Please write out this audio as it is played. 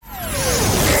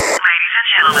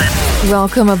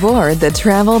Welcome aboard the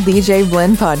Travel DJ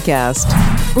Blend podcast.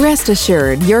 Rest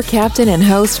assured, your captain and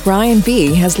host Brian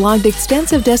B. has logged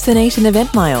extensive destination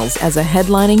event miles as a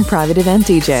headlining private event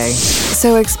DJ.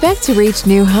 So expect to reach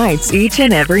new heights each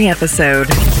and every episode.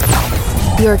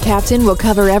 Your captain will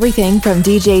cover everything from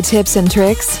DJ tips and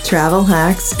tricks, travel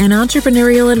hacks, and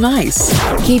entrepreneurial advice.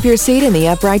 Keep your seat in the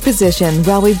upright position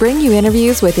while we bring you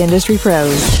interviews with industry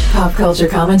pros, pop culture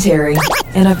commentary,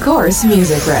 and of course,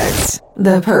 music recs.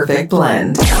 The perfect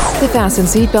blend. The fasten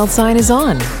seatbelt sign is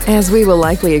on, as we will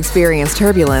likely experience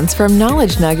turbulence from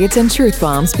knowledge nuggets and truth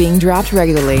bombs being dropped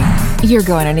regularly. You're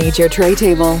going to need your tray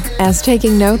table, as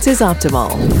taking notes is optimal.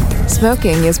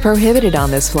 Smoking is prohibited on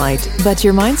this flight, but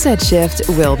your mindset shift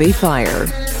will be fire.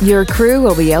 Your crew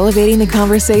will be elevating the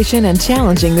conversation and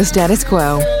challenging the status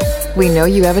quo. We know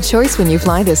you have a choice when you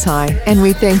fly this high, and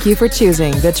we thank you for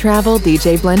choosing the Travel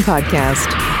DJ Blend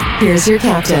podcast. Here's your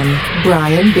captain,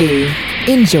 Brian B.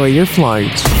 Enjoy your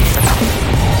flight.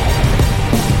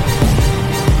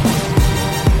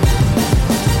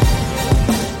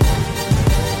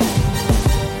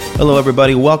 Hello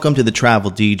everybody, welcome to the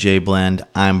Travel DJ Blend.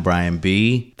 I'm Brian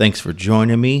B. Thanks for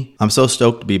joining me. I'm so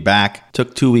stoked to be back.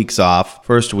 Took 2 weeks off.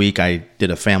 First week I did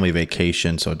a family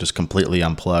vacation, so just completely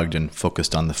unplugged and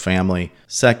focused on the family.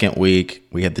 Second week,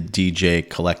 we had the DJ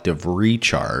Collective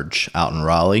Recharge out in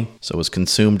Raleigh, so was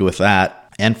consumed with that.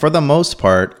 And for the most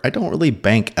part, I don't really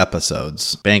bank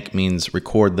episodes. Bank means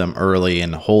record them early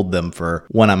and hold them for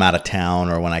when I'm out of town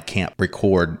or when I can't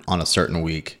record on a certain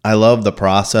week. I love the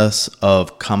process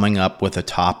of coming up with a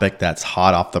topic that's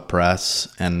hot off the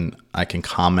press and I can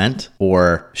comment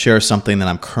or share something that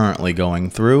I'm currently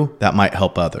going through that might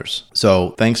help others.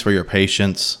 So thanks for your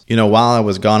patience. You know, while I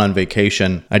was gone on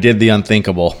vacation, I did the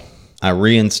unthinkable. I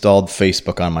reinstalled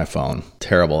Facebook on my phone.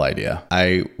 Terrible idea.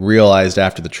 I realized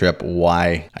after the trip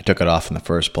why I took it off in the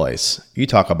first place. You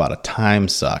talk about a time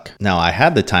suck. Now, I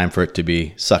had the time for it to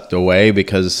be sucked away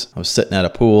because I was sitting at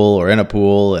a pool or in a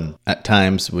pool and at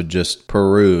times would just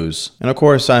peruse. And of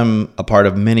course, I'm a part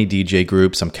of many DJ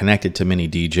groups. I'm connected to many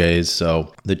DJs.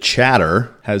 So the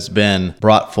chatter has been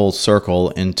brought full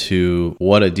circle into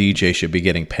what a DJ should be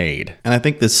getting paid. And I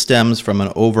think this stems from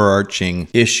an overarching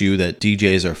issue that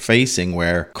DJs are facing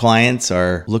where clients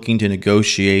are looking to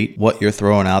negotiate what you're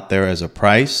throwing out there as a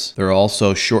price. They're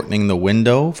also shortening the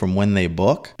window from when they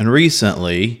book. And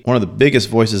recently, one of the biggest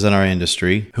voices in our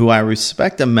industry, who I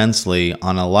respect immensely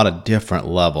on a lot of different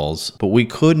levels, but we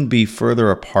couldn't be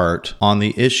further apart on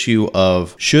the issue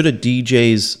of should a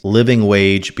DJ's living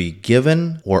wage be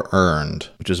given or earned?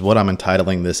 Which is what I'm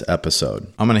entitling this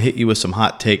episode. I'm going to hit you with some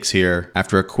hot takes here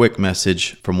after a quick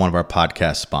message from one of our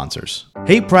podcast sponsors.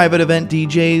 Hey, private event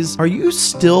DJs, are you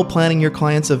still planning your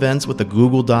clients' events with a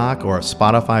Google Doc or a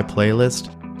Spotify playlist?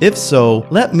 If so,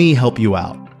 let me help you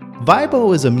out.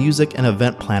 Vibo is a music and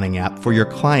event planning app for your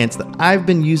clients that I've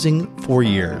been using for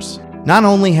years. Not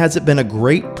only has it been a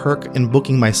great perk in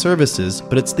booking my services,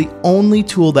 but it's the only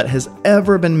tool that has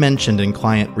ever been mentioned in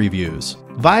client reviews.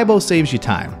 Vibo saves you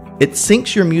time. It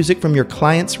syncs your music from your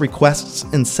clients' requests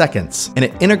in seconds, and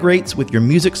it integrates with your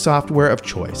music software of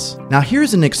choice. Now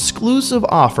here's an exclusive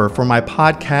offer for my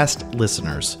podcast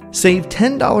listeners. Save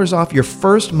 $10 off your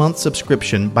first month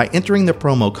subscription by entering the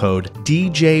promo code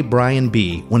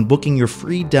DJBrianB when booking your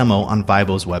free demo on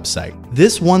Vibo's website.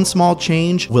 This one small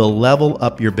change will level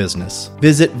up your business.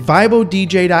 Visit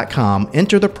ViboDJ.com,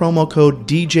 enter the promo code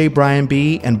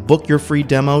DJBrianB, and book your free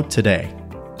demo today.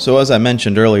 So as I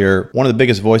mentioned earlier, one of the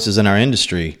biggest voices in our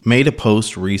industry made a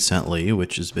post recently,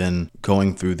 which has been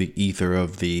going through the ether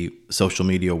of the social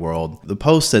media world. The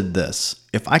post said this: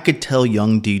 if I could tell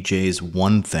young DJs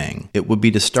one thing, it would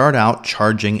be to start out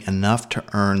charging enough to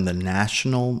earn the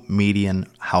national median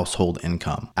household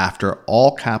income after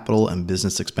all capital and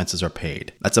business expenses are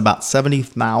paid. That's about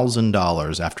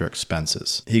 $70,000 after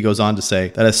expenses. He goes on to say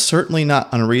that is certainly not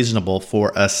unreasonable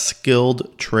for a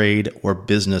skilled trade or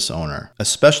business owner,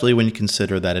 especially when you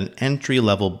consider that an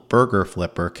entry-level burger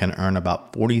flipper can earn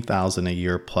about $40,000 a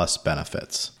year plus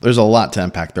benefits. There's a lot to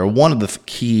unpack there. One of the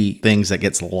key things that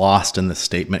gets lost in this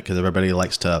statement, because everybody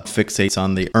likes to fixate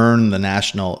on the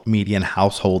national median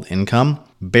household income.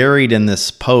 Buried in this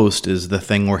post is the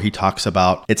thing where he talks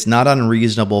about it's not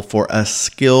unreasonable for a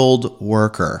skilled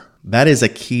worker. That is a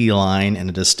key line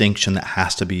and a distinction that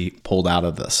has to be pulled out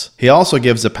of this. He also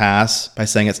gives a pass by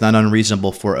saying it's not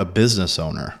unreasonable for a business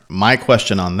owner. My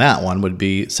question on that one would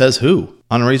be, says who?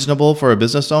 unreasonable for a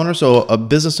business owner? So a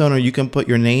business owner, you can put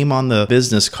your name on the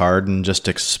business card and just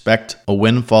expect a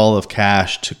windfall of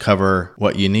cash to cover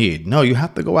what you need. No, you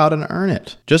have to go out and earn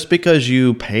it. Just because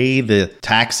you pay the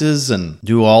taxes and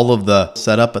do all of the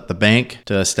setup at the bank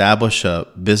to establish a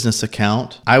business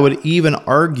account, I would even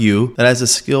argue that as a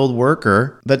skilled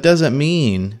worker, that doesn't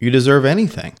mean you deserve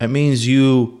anything. It means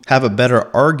you have a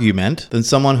better argument than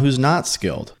someone who's not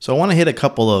skilled. So I want to hit a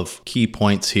couple of key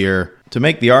points here to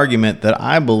make the argument that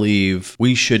I believe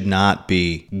we should not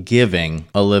be giving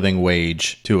a living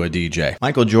wage to a DJ.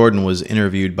 Michael Jordan was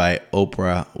interviewed by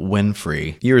Oprah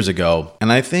Winfrey years ago, and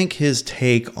I think his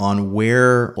take on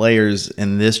where players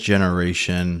in this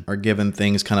generation are given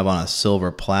things kind of on a silver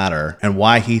platter and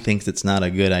why he thinks it's not a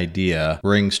good idea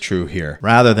rings true here.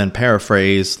 Rather than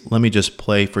paraphrase, let me just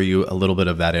play for you a little bit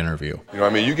of that interview.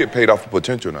 You get paid off of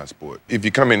potential in our sport. If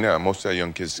you come in now, most of our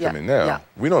young kids come in now,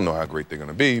 we don't know how great they're going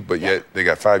to be, but yet they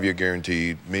got 5-year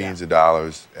guaranteed, millions of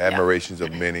dollars, admirations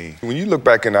of many. When you look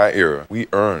back in our era, we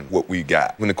earned what we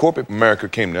got. When the corporate America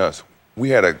came to us, we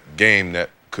had a game that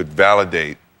could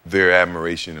validate their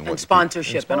admiration and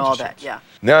sponsorship and all that,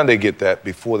 Now they get that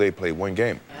before they play one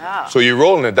game. Yeah. So you're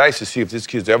rolling the dice to see if this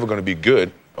kid's ever going to be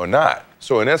good or not.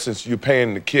 So in essence, you're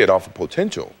paying the kid off of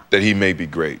potential that he may be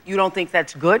great. You don't think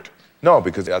that's good? No,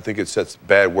 because I think it sets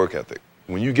bad work ethic.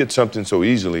 When you get something so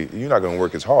easily, you're not going to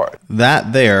work as hard.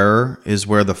 That there is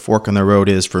where the fork in the road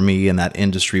is for me in that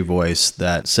industry voice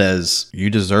that says you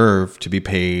deserve to be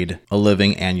paid a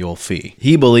living annual fee.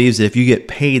 He believes that if you get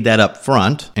paid that up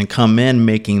front and come in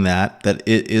making that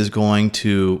it is going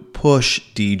to push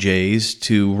DJs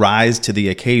to rise to the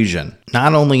occasion.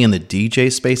 Not only in the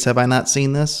DJ space have I not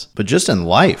seen this, but just in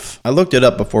life. I looked it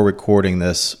up before recording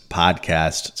this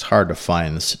podcast. It's hard to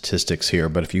find the statistics here,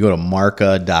 but if you go to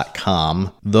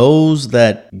marca.com, those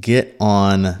that get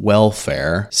on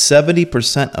welfare,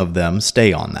 70% of them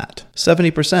stay on that.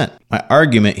 70%. My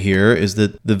argument here is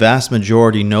that the vast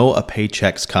majority know a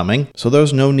paycheck's coming, so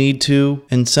there's no need to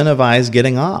incentivize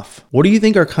getting off. What do you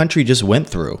think our country just went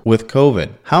through with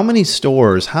COVID? How many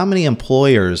stores, how many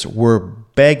employers were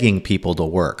begging people to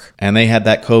work, and they had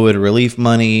that COVID relief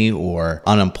money or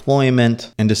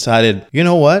unemployment and decided, you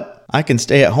know what? I can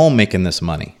stay at home making this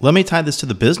money. Let me tie this to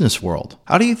the business world.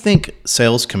 How do you think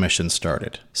sales commissions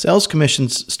started? Sales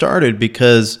commissions started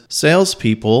because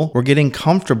salespeople were getting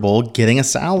comfortable getting a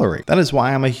salary. That is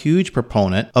why I'm a huge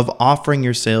proponent of offering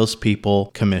your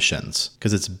salespeople commissions,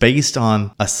 because it's based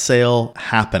on a sale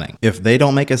happening. If they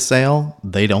don't make a sale,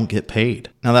 they don't get paid.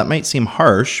 Now that might seem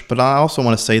harsh, but I also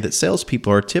want to say that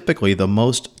salespeople are typically the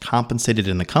most compensated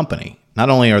in the company. Not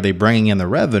only are they bringing in the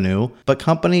revenue, but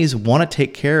companies want to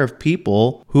take care of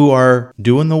people who are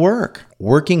doing the work.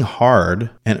 Working hard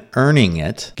and earning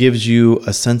it gives you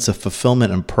a sense of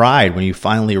fulfillment and pride when you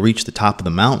finally reach the top of the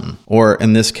mountain, or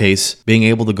in this case, being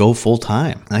able to go full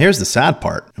time. Now here's the sad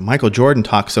part. Michael Jordan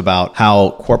talks about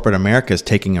how corporate America is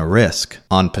taking a risk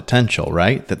on potential,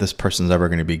 right? That this person's ever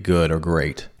going to be good or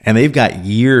great. And they've got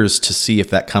years to see if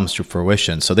that comes to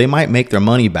fruition. So they might make their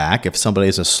money back if somebody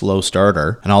is a slow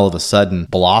starter and all of a sudden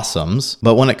blossoms.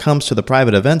 But when it comes to the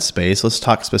private event space, let's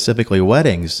talk specifically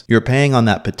weddings, you're paying on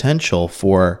that potential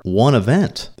for one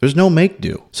event. There's no make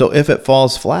do. So if it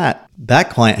falls flat,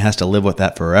 that client has to live with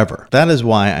that forever. That is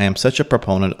why I am such a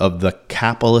proponent of the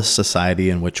capitalist society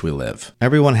in which we live.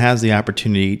 Everyone has the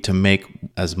opportunity to make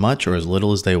as much or as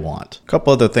little as they want. A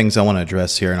couple other things I want to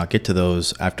address here, and I'll get to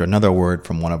those after another word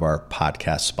from one of our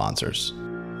podcast sponsors.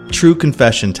 True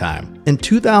confession time. In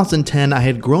 2010, I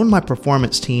had grown my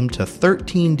performance team to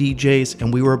 13 DJs,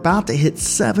 and we were about to hit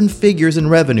 7 figures in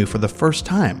revenue for the first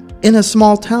time. In a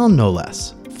small town, no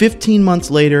less. 15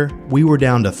 months later, we were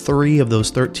down to 3 of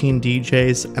those 13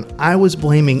 DJs, and I was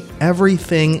blaming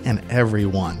everything and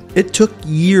everyone. It took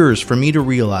years for me to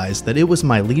realize that it was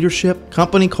my leadership,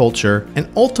 company culture, and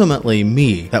ultimately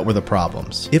me that were the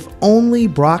problems. If only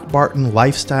Brock Barton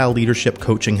Lifestyle Leadership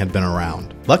Coaching had been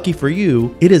around. Lucky for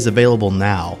you, it is available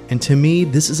now, and to me,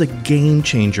 this is a game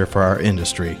changer for our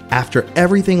industry. After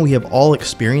everything we have all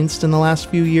experienced in the last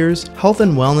few years, health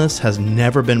and wellness has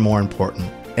never been more important.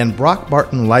 And Brock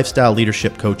Barton Lifestyle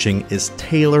Leadership Coaching is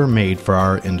tailor-made for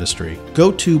our industry.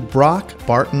 Go to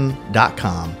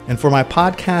brockbarton.com, and for my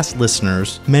podcast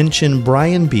listeners, mention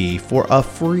Brian B for a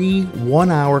free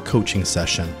 1-hour coaching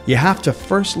session. You have to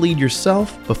first lead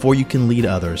yourself before you can lead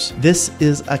others. This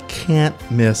is a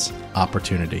can't-miss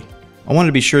opportunity. I wanted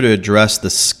to be sure to address the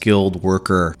skilled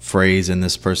worker phrase in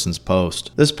this person's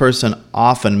post. This person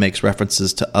often makes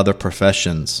references to other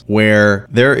professions where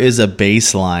there is a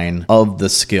baseline of the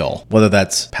skill, whether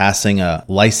that's passing a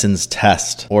license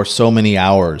test or so many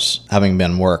hours having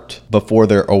been worked before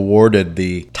they're awarded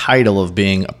the title of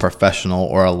being a professional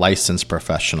or a licensed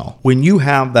professional. When you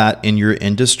have that in your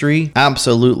industry,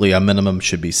 absolutely a minimum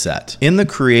should be set. In the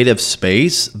creative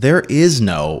space, there is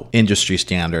no industry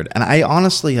standard. And I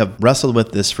honestly have wrestled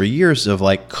with this for years of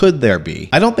like, could there be?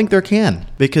 I don't think there can,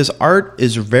 because art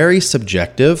is very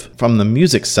subjective. From the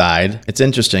music side, it's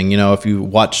interesting. If you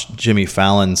watch Jimmy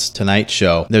Fallon's Tonight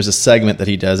Show, there's a segment that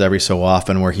he does every so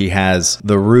often where he has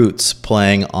the Roots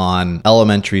playing on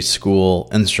elementary school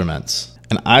instruments.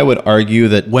 And I would argue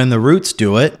that when the Roots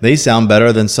do it, they sound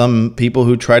better than some people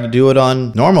who try to do it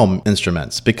on normal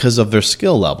instruments because of their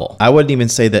skill level. I wouldn't even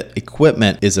say that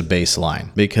equipment is a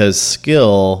baseline, because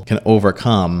skill can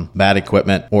overcome bad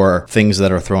equipment or things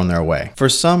that are thrown their way. For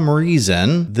some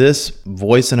reason, this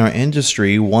voice in our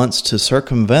industry wants to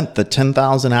circumvent the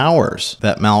 10,000 hours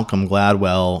that Malcolm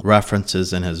Gladwell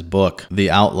references in his book,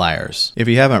 The Outliers. If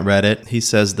you haven't read it, he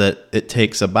says that it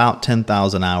takes about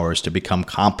 10,000 hours to become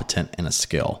competent in a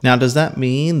skill. Now, does that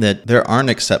mean that there aren't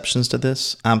exceptions to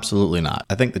this? Absolutely not.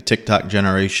 I think the TikTok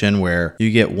generation, where you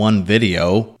get one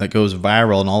video that goes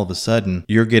viral and all of a sudden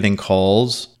you're getting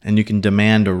calls and you can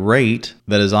demand a rate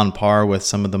that is on par with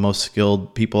some of the most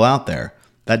skilled people out there.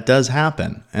 That does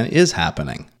happen and is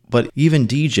happening. But even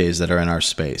DJs that are in our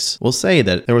space will say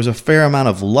that there was a fair amount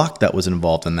of luck that was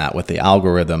involved in that with the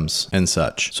algorithms and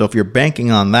such. So if you're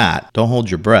banking on that, don't hold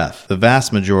your breath. The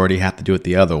vast majority have to do it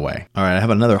the other way. All right, I have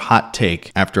another hot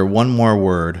take after one more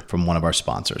word from one of our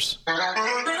sponsors.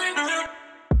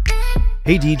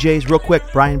 Hey DJs, real quick,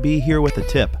 Brian B here with a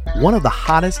tip. One of the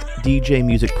hottest DJ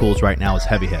music pools right now is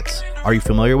Heavy Hits. Are you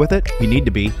familiar with it? You need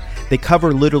to be. They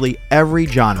cover literally every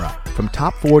genre, from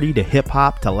top 40 to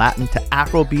hip-hop to Latin to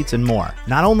Afro beats and more.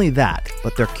 Not only that,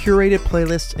 but their curated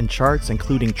playlists and charts,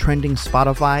 including trending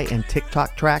Spotify and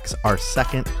TikTok tracks, are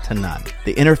second to none.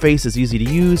 The interface is easy to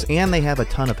use, and they have a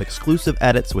ton of exclusive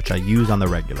edits, which I use on the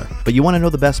regular. But you want to know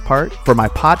the best part? For my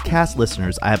podcast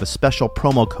listeners, I have a special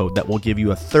promo code that will give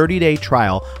you a 30-day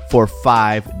trial for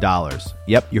 $5.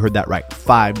 Yep, you heard that right,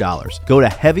 $5. Go to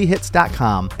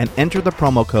heavyhits.com and enter the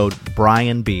promo code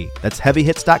BrianB. That's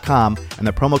heavyhits.com, and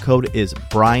the promo code is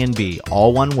BrianB,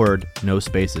 all one word, no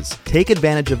spaces. Take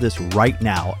advantage of this right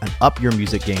now and up your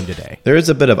music game today. There is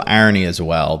a bit of irony as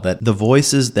well, that the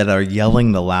voices that are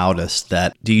yelling the loudest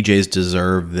that DJs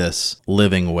deserve this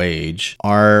living wage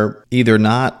are either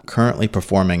not currently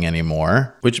performing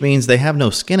anymore, which means they have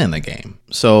no skin in the game.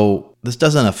 So this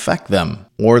doesn't affect them,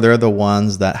 or they're the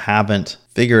ones that haven't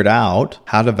figured out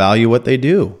how to value what they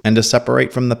do and to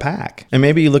separate from the pack. And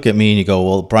maybe you look at me and you go,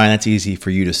 well, Brian, it's easy for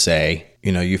you to say,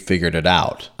 you figured it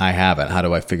out. I haven't. How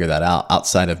do I figure that out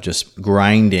outside of just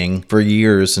grinding for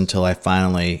years until I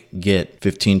finally get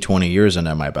 15, 20 years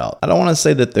under my belt? I don't want to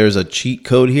say that there's a cheat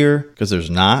code here, because there's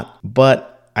not,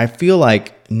 but I feel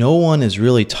like no one is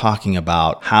really talking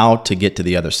about how to get to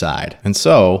the other side. And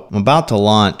so I'm about to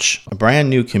launch a brand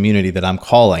new community that I'm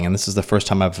calling, and this is the first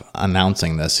time I'm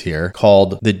announcing this here,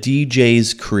 called the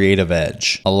DJ's Creative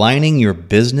Edge, aligning your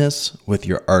business with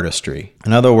your artistry.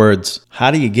 In other words,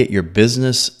 how do you get your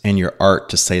business and your art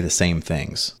to say the same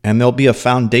things? And there'll be a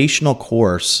foundational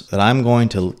course that I'm going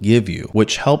to give you,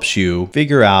 which helps you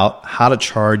figure out how to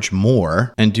charge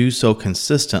more and do so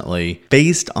consistently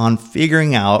based on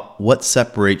figuring out what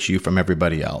separates you from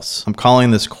everybody else. I'm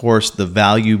calling this course the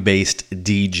Value-Based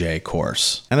DJ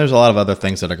course. And there's a lot of other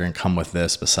things that are going to come with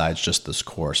this besides just this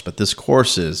course. But this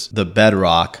course is the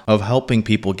bedrock of helping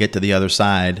people get to the other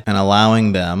side and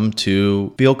allowing them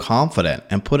to feel confident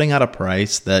and putting out a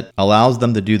price that allows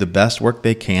them to do the best work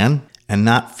they can and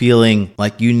not feeling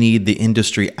like you need the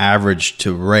industry average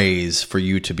to raise for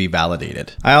you to be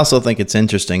validated. I also think it's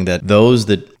interesting that those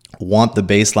that want the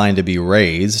baseline to be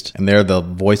raised, and they're the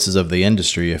voices of the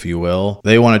industry, if you will,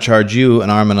 they want to charge you an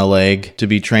arm and a leg to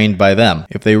be trained by them.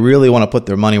 If they really want to put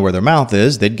their money where their mouth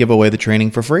is, they'd give away the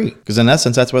training for free. Because in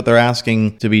essence, that's what they're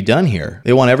asking to be done here.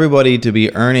 They want everybody to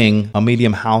be earning a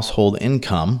medium household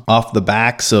income off the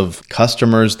backs of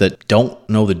customers that don't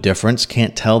know the difference,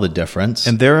 can't tell the difference,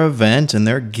 and their event and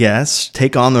their guests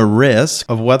take on the risk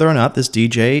of whether or not this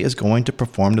DJ is going to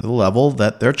perform to the level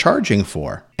that they're charging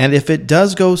for. And if it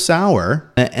does go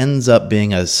sour, it ends up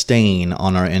being a stain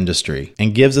on our industry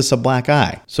and gives us a black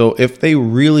eye. So if they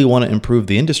really want to improve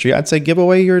the industry, I'd say give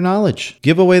away your knowledge.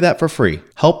 Give away that for free.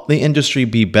 Help the industry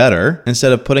be better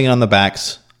instead of putting it on the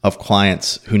backs of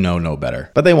clients who know no better.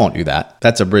 But they won't do that.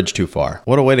 That's a bridge too far.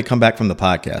 What a way to come back from the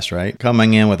podcast, right?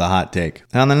 Coming in with a hot take.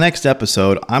 Now, in the next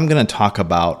episode, I'm going to talk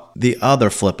about the other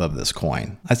flip of this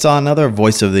coin. I saw another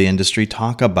voice of the industry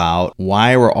talk about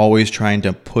why we're always trying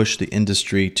to push the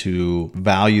industry to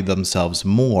value themselves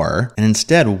more, and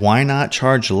instead, why not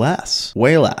charge less?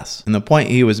 Way less. And the point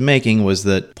he was making was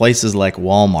that places like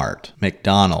Walmart,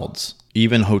 McDonald's,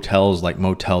 even hotels like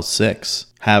Motel 6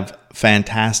 have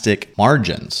fantastic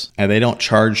margins, and they don't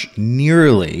charge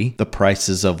nearly the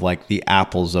prices of like the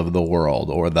Apples of the world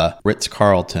or the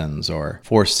Ritz-Carltons or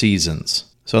Four Seasons.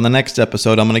 So in the next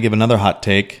episode, I'm going to give another hot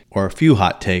take, or a few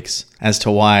hot takes, as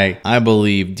to why I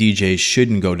believe DJs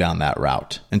shouldn't go down that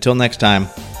route. Until next time,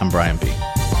 I'm Brian B.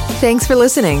 Thanks for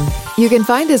listening. You can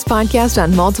find this podcast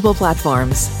on multiple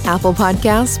platforms: Apple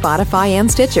Podcasts, Spotify,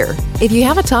 and Stitcher. If you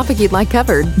have a topic you'd like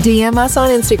covered, DM us on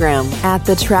Instagram at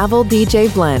The Travel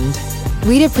DJ Blend.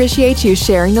 We'd appreciate you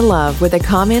sharing the love with a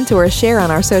comment or a share on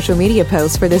our social media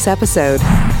posts for this episode.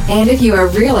 And if you are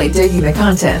really digging the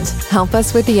content, help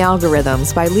us with the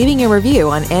algorithms by leaving a review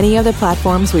on any of the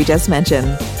platforms we just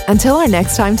mentioned. Until our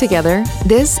next time together,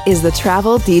 this is the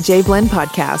Travel DJ Blend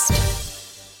Podcast.